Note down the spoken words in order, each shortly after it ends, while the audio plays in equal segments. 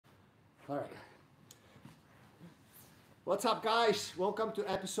All right. What's up, guys? Welcome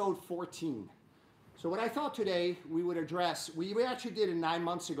to episode 14. So what I thought today we would address, we actually did it 9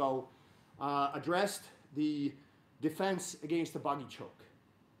 months ago, addressed the defense against the buggy choke.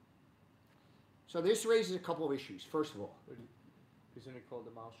 So this raises a couple of issues. First of all, isn't it called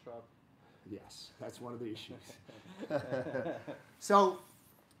the Mousetrap? yes, that's one of the issues. So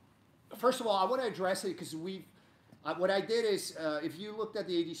first of all, I want to address it because what I did is, if you looked at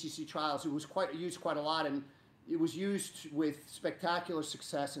the ADCC trials, it was used quite a lot, and it was used with spectacular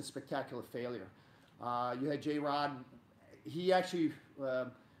success and spectacular failure. You had J-Rod. He actually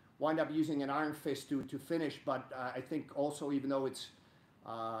wound up using an iron fist to finish, but I think also, even though it's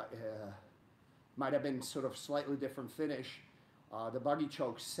might have been sort of slightly different finish, the buggy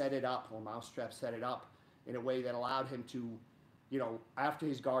choke set it up, or Mousetrap set it up in a way that allowed him to, after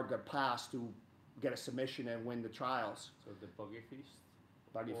his guard got passed, to get a submission and win the trials. So the buggy fist?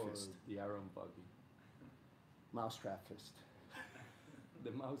 Buggy or fist. The iron buggy? Mousetrap fist.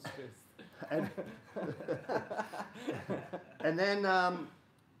 The mouse fist. And then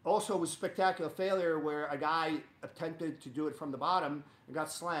also was spectacular failure where a guy attempted to do it from the bottom and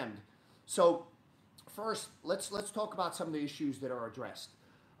got slammed. So first, let's talk about some of the issues that are addressed.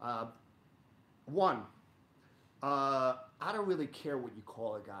 One, I don't really care what you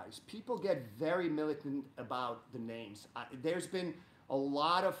call it, guys. People get very militant about the names. There's been a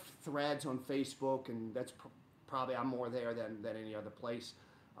lot of threads on Facebook, and that's probably, I'm more there than any other place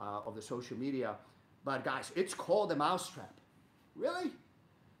of the social media. But guys, it's called a Mousetrap. Really?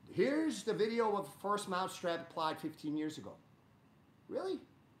 Here's the video of the first Mousetrap applied 15 years ago. Really?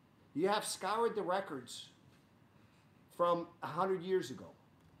 You have scoured the records from 100 years ago.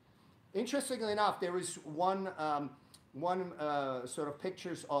 Interestingly enough, there was one sort of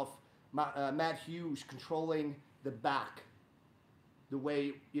pictures of Matt Hughes controlling the back, the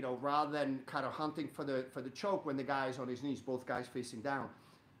way, rather than kind of hunting for the choke when the guy's on his knees, both guys facing down,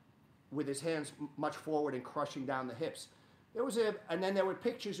 with his hands much forward and crushing down the hips. And then there were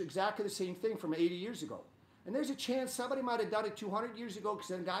pictures exactly the same thing from 80 years ago. And there's a chance somebody might have done it 200 years ago, because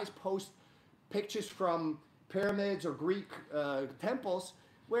then guys post pictures from pyramids or Greek temples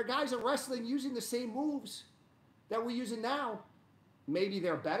where guys are wrestling using the same moves that we're using now. Maybe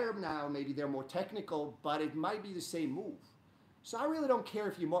they're better now, maybe they're more technical, but it might be the same move. So I really don't care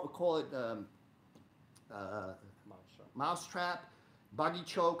if you call it Mousetrap, buggy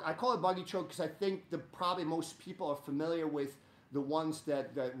choke. I call it buggy choke because I think probably most people are familiar with the ones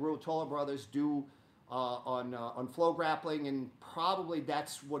that Renzo brothers do on flow grappling, and probably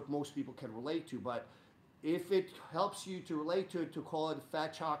that's what most people can relate to. But if it helps you to relate to it, to call it a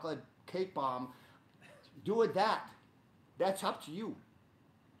fat chocolate cake bomb, do it that. That's up to you.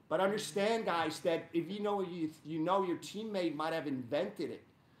 But understand, guys, that if you know your teammate might have invented it,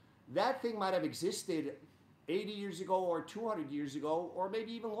 that thing might have existed 80 years ago or 200 years ago, or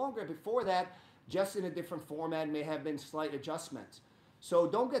maybe even longer before that, just in a different format, may have been slight adjustments. So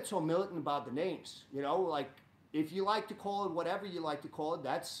don't get so militant about the names. Like, if you like to call it whatever you like to call it,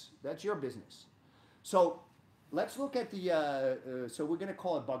 that's your business. So let's look at so we're gonna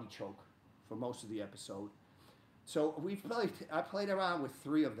call it buggy choke for most of the episode. So I played around with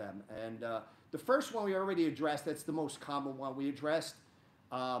 3 of them, and the first one we already addressed. That's the most common one we addressed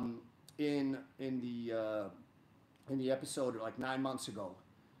in the episode like 9 months ago.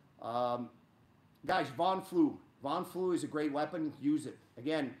 Guys, Von Flu. Von Flu is a great weapon. Use it.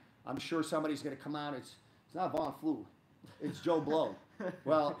 Again, I'm sure somebody's going to come out. It's not Von Flu. It's Joe Blow.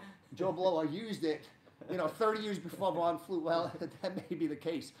 Well, Joe Blow used it 30 years before Von Flu. Well, that may be the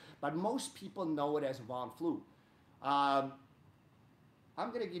case, but most people know it as Von Flu. I'm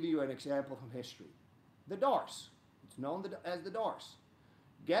going to give you an example from history. The Darce. It's known as the Darce.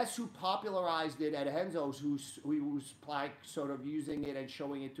 Guess who popularized it at Renzo's, who was like sort of using it and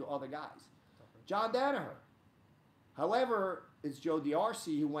showing it to other guys? John Danaher. However, it's Joe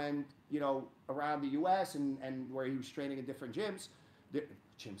D'Arcy who went, around the U.S. and where he was training in different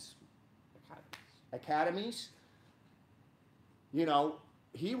academies.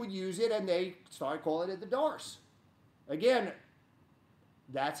 He would use it, and they started calling it the Darce. Again,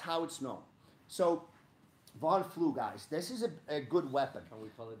 that's how it's known. So, Von Flu, guys, this is a good weapon. Can we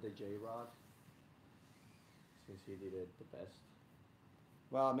call it the J-Rod? Since he did it the best.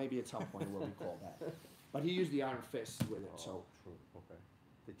 Well, maybe at some point we'll be called that. But he used the iron fist with it, so. True. Okay.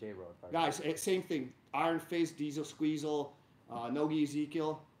 The J-Rod. Guys, same thing. Iron fist, Diesel Squeezel, Nogi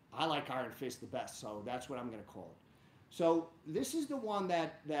Ezekiel. I like iron fist the best, so that's what I'm going to call it. So this is the one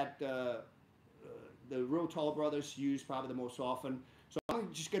that the Renzo brothers use probably the most often. So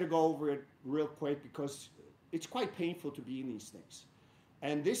I'm just going to go over it real quick because it's quite painful to be in these things.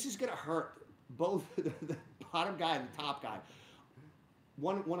 And this is going to hurt both the bottom guy and the top guy.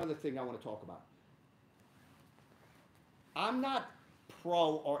 One other thing I want to talk about. I'm not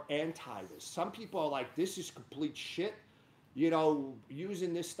pro or anti this. Some people are like, this is complete shit. You know,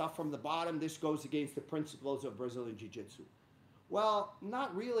 using this stuff from the bottom, this goes against the principles of Brazilian Jiu-Jitsu. Well,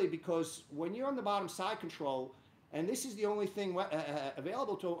 not really, because when you're on the bottom side control, and this is the only thing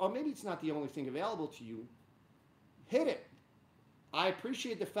available to, or maybe it's not the only thing available to you, hit it. I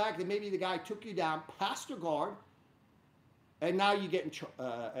appreciate the fact that maybe the guy took you down past your guard, and now you're getting,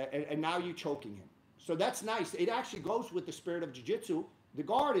 and now you're choking him. So that's nice. It actually goes with the spirit of jiu-jitsu. The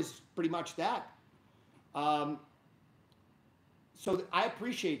guard is pretty much that. So I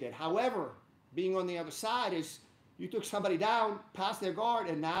appreciate that. However, being on the other side is you took somebody down past their guard,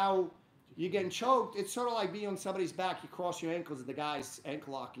 and now you're getting choked. It's sort of like being on somebody's back. You cross your ankles, and the guy's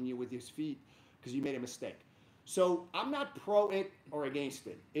ankle locking you with his feet because you made a mistake. So I'm not pro it or against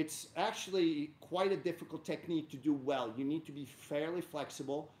it. It's actually quite a difficult technique to do well. You need to be fairly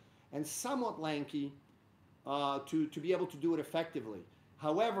flexible and somewhat lanky to be able to do it effectively.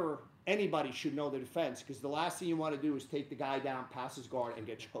 However, anybody should know the defense, because the last thing you want to do is take the guy down past his guard and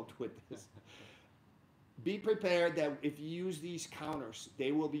get choked with this. Be prepared that if you use these counters,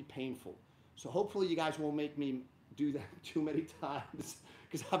 they will be painful. So hopefully you guys won't make me do that too many times,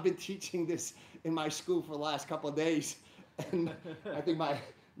 because I've been teaching this in my school for the last couple of days, and I think my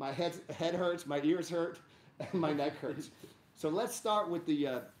head hurts, my ears hurt, and my neck hurts. So let's start with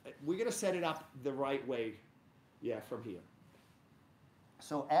the, we're going to set it up the right way, from here.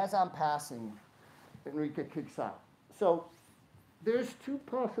 So as I'm passing, Enrique kicks out. So there's two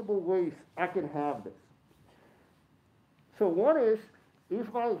possible ways I can have this. So one is,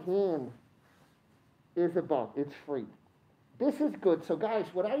 if my hand is above, it's free. This is good. So guys,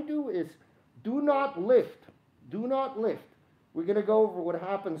 what I do is do not lift. Do not lift. We're going to go over what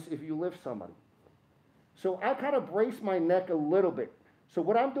happens if you lift somebody. So I kind of brace my neck a little bit. So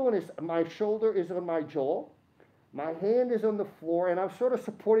what I'm doing is my shoulder is on my jaw. My hand is on the floor, and I'm sort of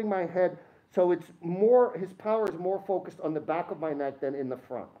supporting my head. So it's more, his power is more focused on the back of my neck than in the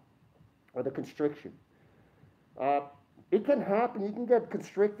front, or the constriction. It can happen. You can get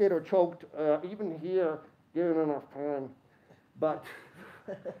constricted or choked, even here, given enough time. But,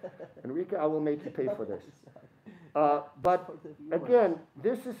 Enrique, I will make you pay for this. But again,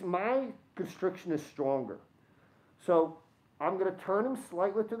 this is, my constriction is stronger. So I'm going to turn him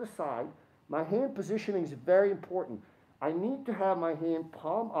slightly to the side. My hand positioning is very important. I need to have my hand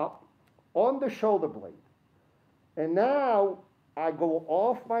palm up on the shoulder blade. And now I go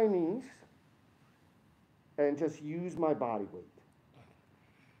off my knees and just use my body weight.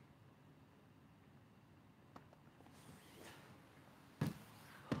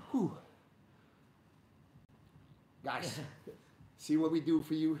 Whew. Guys, see what we do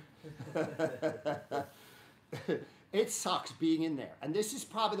for you? It sucks being in there. And this is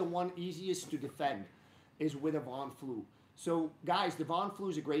probably the one easiest to defend, is with a Von Flue. So guys, the Von Flue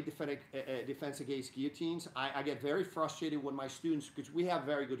is a great defense against guillotines. I get very frustrated with my students, because we have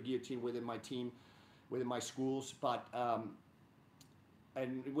very good guillotine within my team, within my schools, but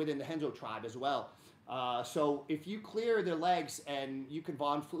and within the Renzo tribe as well. So if you clear their legs and you can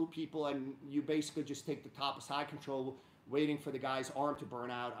Von Flue people, and you basically just take the top of side control, waiting for the guy's arm to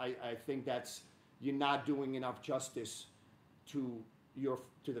burn out, I think that's, you're not doing enough justice to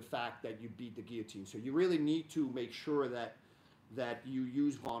the fact that you beat the guillotine. So you really need to make sure that you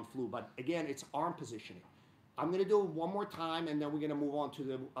use Von Flue. But again, it's arm positioning. I'm going to do it one more time, and then we're going to move on to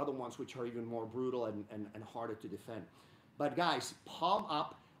the other ones, which are even more brutal and harder to defend. But guys, palm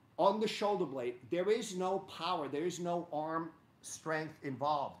up on the shoulder blade. There is no power. There is no arm strength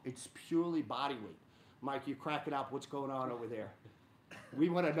involved. It's purely body weight. Mike, you're cracking up. What's going on over there? We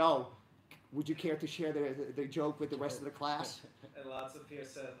want to know. Would you care to share the joke with the rest of the class? And lots of here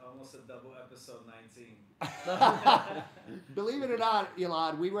said almost a double episode 19. Believe it or not,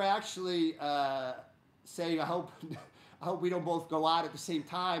 Elon, we were actually saying, I hope we don't both go out at the same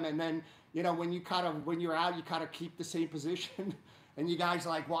time. And then, you know, when you're out, you kind of keep the same position, and you guys are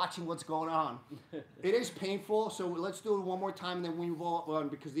like watching what's going on. It is painful, so let's do it one more time, and then we move on,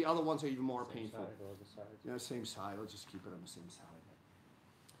 because the other ones are even more painful. Side or the side. Yeah, same side. Let's just keep it on the same side.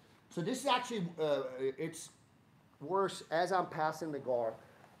 So this is actually, it's worse as I'm passing the guard.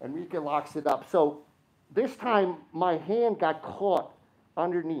 Enrique locks it up. So this time, my hand got caught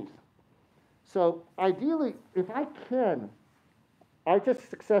underneath. So ideally, if I can, I just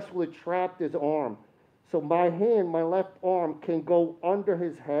successfully trapped his arm. So my hand, my left arm, can go under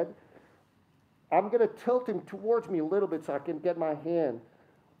his head. I'm going to tilt him towards me a little bit so I can get my hand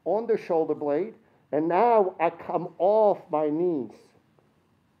on the shoulder blade. And now I come off my knees.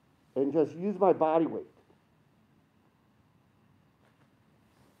 and just use my body weight.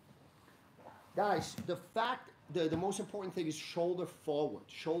 Guys, the most important thing is shoulder forward,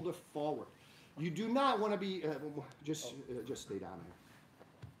 shoulder forward. You do not want to be, just stay down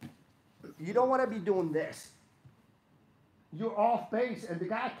here. You don't want to be doing this. You're off base and the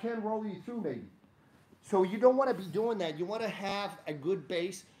guy can roll you through maybe. So you don't want to be doing that. You want to have a good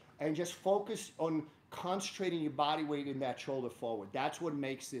base and just focus on concentrating your body weight in that shoulder forward. That's what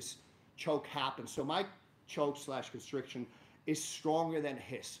makes this choke happen. So my choke / constriction is stronger than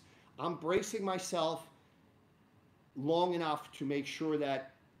his. I'm bracing myself long enough to make sure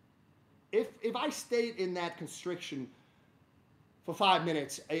that if I stayed in that constriction for 5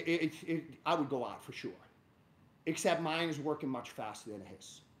 minutes, I would go out for sure. Except mine is working much faster than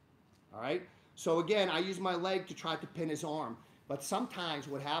his. All right? So again, I use my leg to try to pin his arm. But sometimes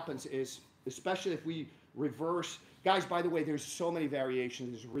what happens is, especially if we reverse, guys, by the way, there's so many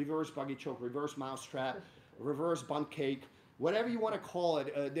variations. There's reverse buggy choke, reverse mousetrap, reverse bunt cake, whatever you want to call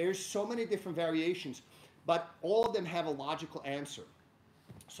it. There's so many different variations, but all of them have a logical answer.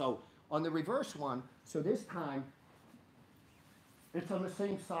 So on the reverse one, so this time, it's on the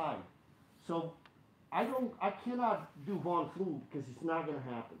same side. So I cannot do Von Flu because it's not going to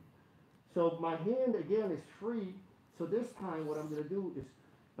happen. So my hand, again, is free. So this time what I'm going to do is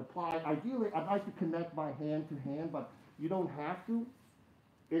apply, ideally, I'd like to connect my hand to hand, but you don't have to,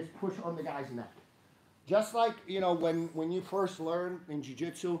 is push on the guy's neck. Just like, you know, when you first learn in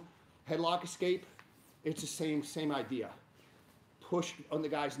jiu-jitsu, headlock escape, it's the same idea. Push on the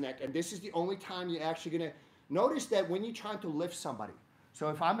guy's neck. And this is the only time you're actually going to, notice that when you're trying to lift somebody, so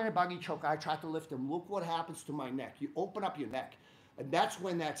if I'm in a buggy choke, I try to lift them, look what happens to my neck. You open up your neck. And that's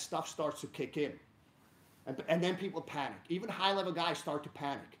when that stuff starts to kick in. And then people panic. Even high-level guys start to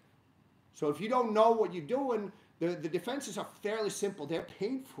panic. So if you don't know what you're doing, the defenses are fairly simple. They're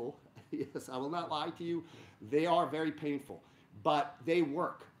painful. Yes, I will not lie to you. They are very painful. But they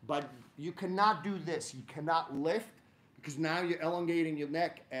work. But you cannot do this. You cannot lift because now you're elongating your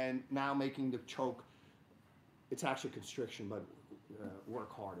neck and now making the choke. It's actually constriction, but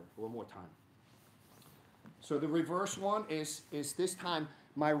work harder. One more time. So the reverse one is this time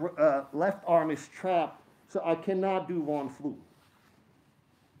my left arm is trapped, so I cannot do Von Flu.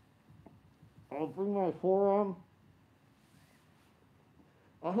 I'll bring my forearm.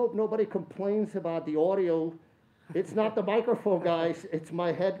 I hope nobody complains about the audio. It's not the microphone, guys. It's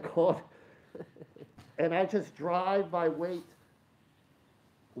my head caught. And I just drive my weight.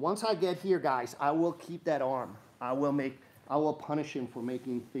 Once I get here, guys, I will keep that arm. I will punish him for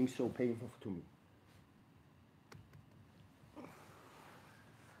making things so painful to me.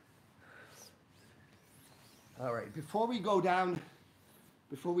 All right, before we go down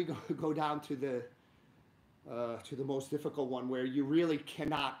to the most difficult one where you really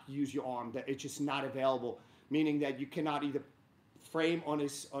cannot use your arm, that it's just not available, meaning that you cannot either frame on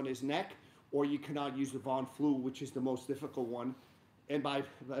his neck or you cannot use the Von Flu, which is the most difficult one, and by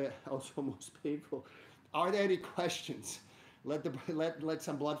also most painful. Are there any questions? Let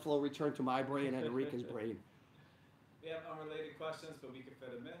some blood flow return to my brain and Enrique's brain. We have unrelated questions, but we can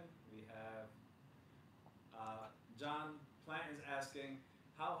fit them in. We have John Planton's asking,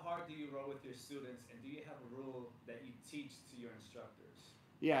 how hard do you roll with your students, and do you have a rule that you teach to your instructors?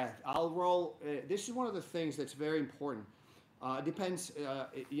 Yeah, I'll roll. This is one of the things that's very important. It depends,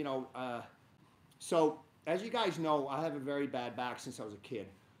 so as you guys know, I have a very bad back since I was a kid.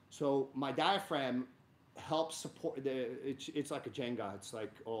 So my diaphragm helps support it's like a Jenga. It's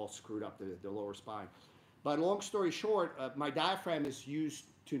like all screwed up, the lower spine. But long story short, my diaphragm is used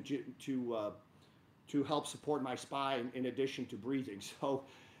to help support my spine in addition to breathing. So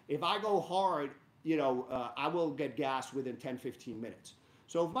if I go hard, I will get gassed within 10, 15 minutes.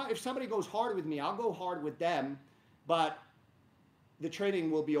 So if somebody goes hard with me, I'll go hard with them, but the training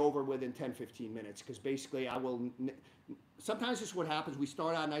will be over within 10, 15 minutes because basically sometimes this is what happens. We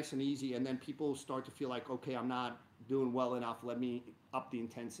start out nice and easy and then people start to feel like, okay, I'm not doing well enough. Let me up the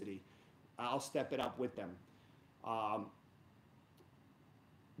intensity. I'll step it up with them.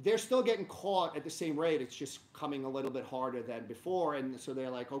 They're still getting caught at the same rate. It's just coming a little bit harder than before. And so they're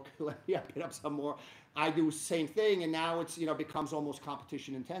like, okay, let me up it up some more. I do the same thing. And now it's, becomes almost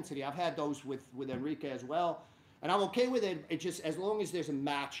competition intensity. I've had those with Enrique as well. And I'm okay with it. It's just as long as there's a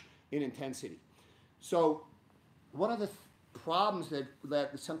match in intensity. So one of the problems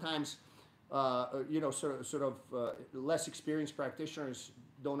that sometimes, sort of less experienced practitioners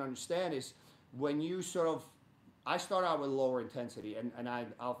don't understand is when you I start out with lower intensity and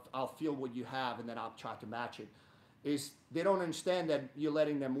I'll feel what you have and then I'll try to match it, is they don't understand that you're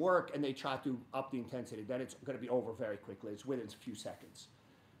letting them work and they try to up the intensity. Then it's going to be over very quickly. It's within a few seconds.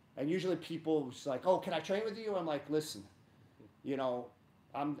 And usually people's like, oh, can I train with you? I'm like, listen, you know,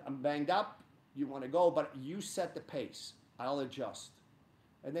 I'm banged up. You want to go, but you set the pace. I'll adjust.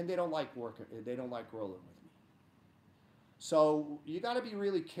 And then they don't like working. They don't like rolling with me. So you got to be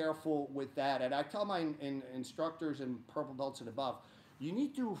really careful with that. And I tell my instructors and purple belts and above, you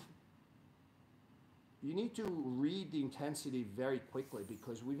need to read the intensity very quickly,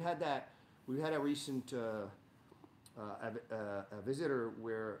 because we've had a recent a visitor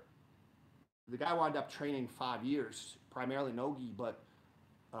where the guy wound up training 5 years, primarily no-gi, but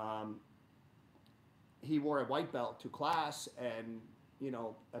he wore a white belt to class, and you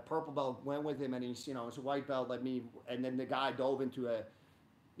know, a purple belt went with him, and he's, you know, it's a white belt like me, and then the guy dove into a,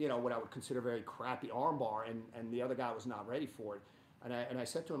 you know, what I would consider very crappy armbar, and the other guy was not ready for it. And I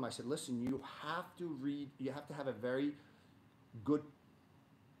said to him, I said, listen, you have to have a very good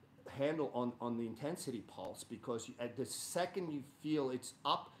handle on the intensity pulse, because at the second you feel it's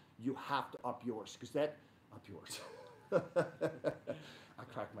up, you have to up yours, because up yours. I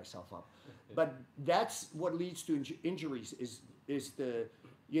cracked myself up. But that's what leads to injuries is the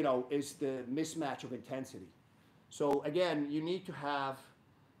mismatch of intensity. So again, you need to have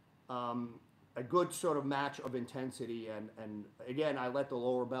a good sort of match of intensity, and again, I let the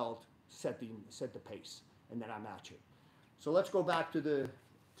lower belt set the pace, and then I match it. So let's go back to the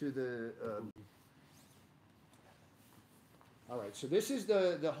all right, so this is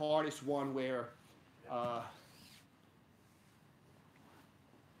the hardest one, where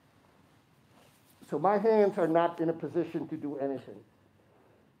so my hands are not in a position to do anything.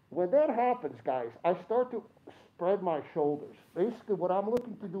 When that happens, guys, I start to spread my shoulders. Basically, what I'm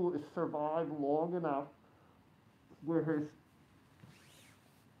looking to do is survive long enough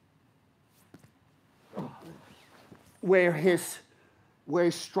where his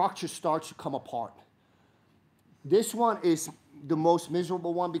structure starts to come apart. This one is the most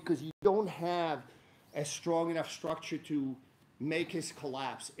miserable one, because you don't have a strong enough structure to make his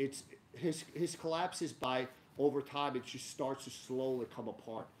collapse. His collapse is by over time, it just starts to slowly come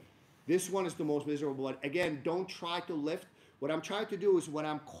apart. This one is the most miserable one. Again, don't try to lift. What I'm trying to do is, when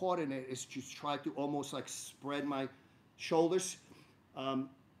I'm caught in it, is just try to almost like spread my shoulders,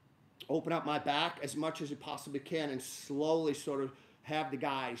 open up my back as much as you possibly can, and slowly sort of have the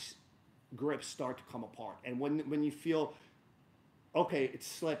guy's grip start to come apart. And when you feel, okay, it's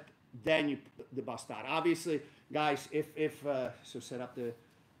slipped, then you the bust out. Obviously, guys, so set up the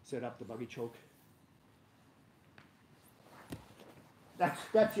buggy choke.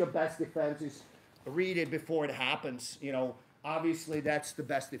 That's your best defense, is read it before it happens. You know, obviously that's the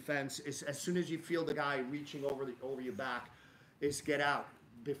best defense. Is as soon as you feel the guy reaching over your back, is get out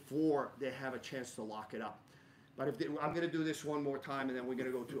before they have a chance to lock it up. But I'm going to do this one more time, and then we're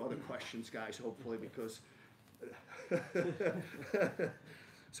going to go to other questions, guys, hopefully, because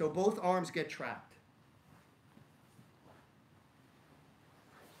so both arms get trapped.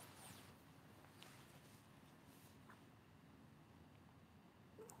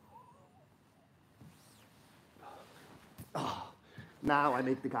 Oh, now I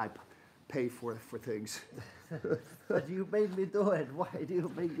make the guy pay for things. But you made me do it. Why do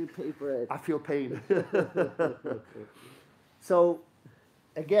you make me pay for it? I feel pain. So,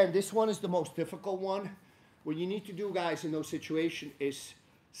 again, this one is the most difficult one. What you need to do, guys, in those situations is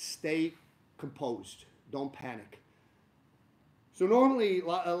stay composed. Don't panic. So normally, a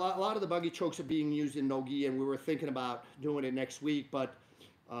lot of the buggy chokes are being used in no-gi, and we were thinking about doing it next week, but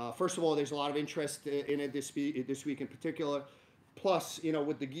first of all, there's a lot of interest in it this week in particular. Plus, you know,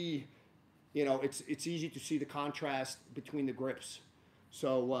 with the gi, you know, it's easy to see the contrast between the grips,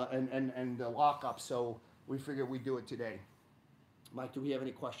 so and the lockup. So we figured we'd do it today. Mike, do we have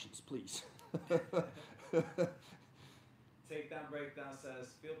any questions, please? Takedown Breakdown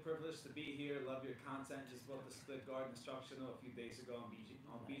says, feel privileged to be here. Love your content. Just booked the split guard instructional a few days ago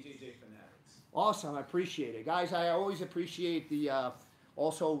on BJJ Fanatics. Awesome, I appreciate it, guys. I always appreciate the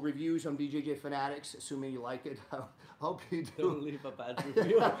also reviews on BJJ Fanatics, assuming you like it. I hope you do. Don't leave a bad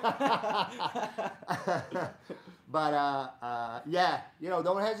review. But yeah, you know,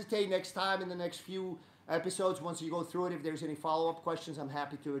 don't hesitate next time in the next few episodes. Once you go through it, if there's any follow-up questions, I'm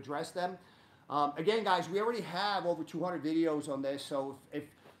happy to address them. Again, guys, we already have over 200 videos on this, so if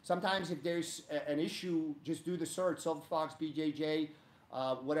sometimes if there's an issue, just do the search, Fox BJJ,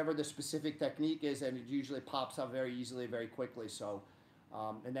 whatever the specific technique is, and it usually pops up very easily, very quickly. So,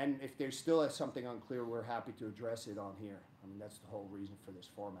 and then if there's still something unclear, we're happy to address it on here. I mean, that's the whole reason for this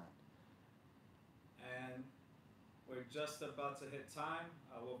format. And we're just about to hit time.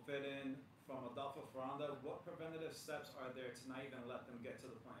 We'll fit in from Adolfo Ferranda. What preventative steps are there to not even let them get to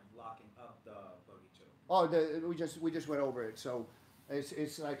the point of locking up the buggy choke? Oh, we just went over it. So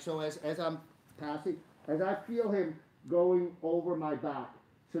It's like, so as I'm passing, as I feel him going over my back.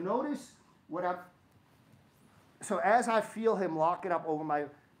 So notice what so as I feel him lock it up over my,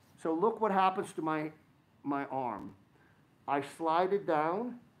 so look what happens to my arm. I slide it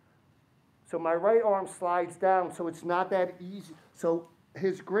down. So my right arm slides down, so it's not that easy. So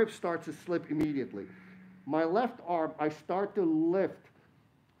his grip starts to slip immediately. My left arm, I start to lift.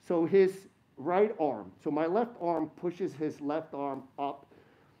 So his right arm, so my left arm pushes his left arm up,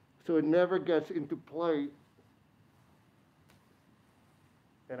 so it never gets into play.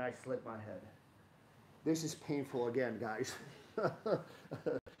 And I slip my head. This is painful again, guys.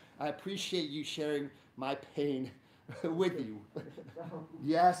 I appreciate you sharing my pain with you.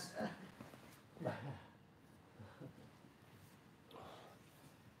 Yes. All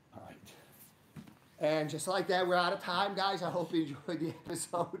right. And just like that, we're out of time, guys. I hope you enjoyed the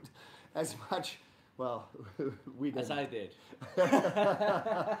episode as much. Well, we did. As I did.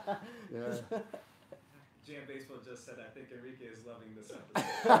 Yeah. GM Baseball just said, I think Enrique is loving this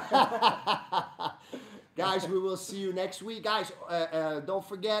episode. Guys, we will see you next week. Guys, don't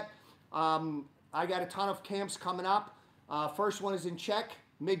forget, I got a ton of camps coming up. First one is in Czech,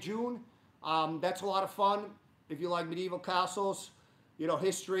 mid-June. That's a lot of fun. If you like medieval castles, you know,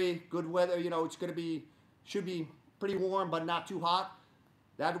 history, good weather, you know, it's going to be, should be pretty warm, but not too hot.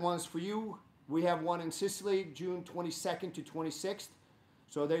 That one's for you. We have one in Sicily, June 22nd to 26th.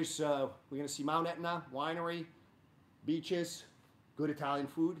 So there's, we're going to see Mount Etna, winery, beaches, good Italian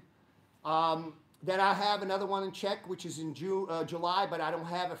food. Then I have another one in Czech, which is in July, but I don't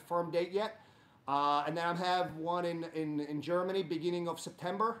have a firm date yet. And then I have one in Germany, beginning of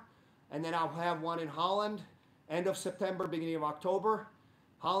September. And then I'll have one in Holland, end of September, beginning of October.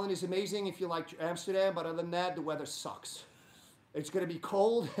 Holland is amazing if you like Amsterdam, but other than that, the weather sucks. It's going to be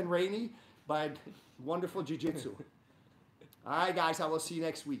cold and rainy, but wonderful jiu-jitsu. All right, guys, I will see you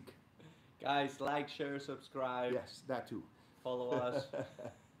next week. Guys, like, share, subscribe. Yes, that too. Follow us.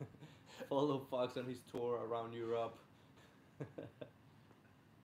 Follow Fox on his tour around Europe.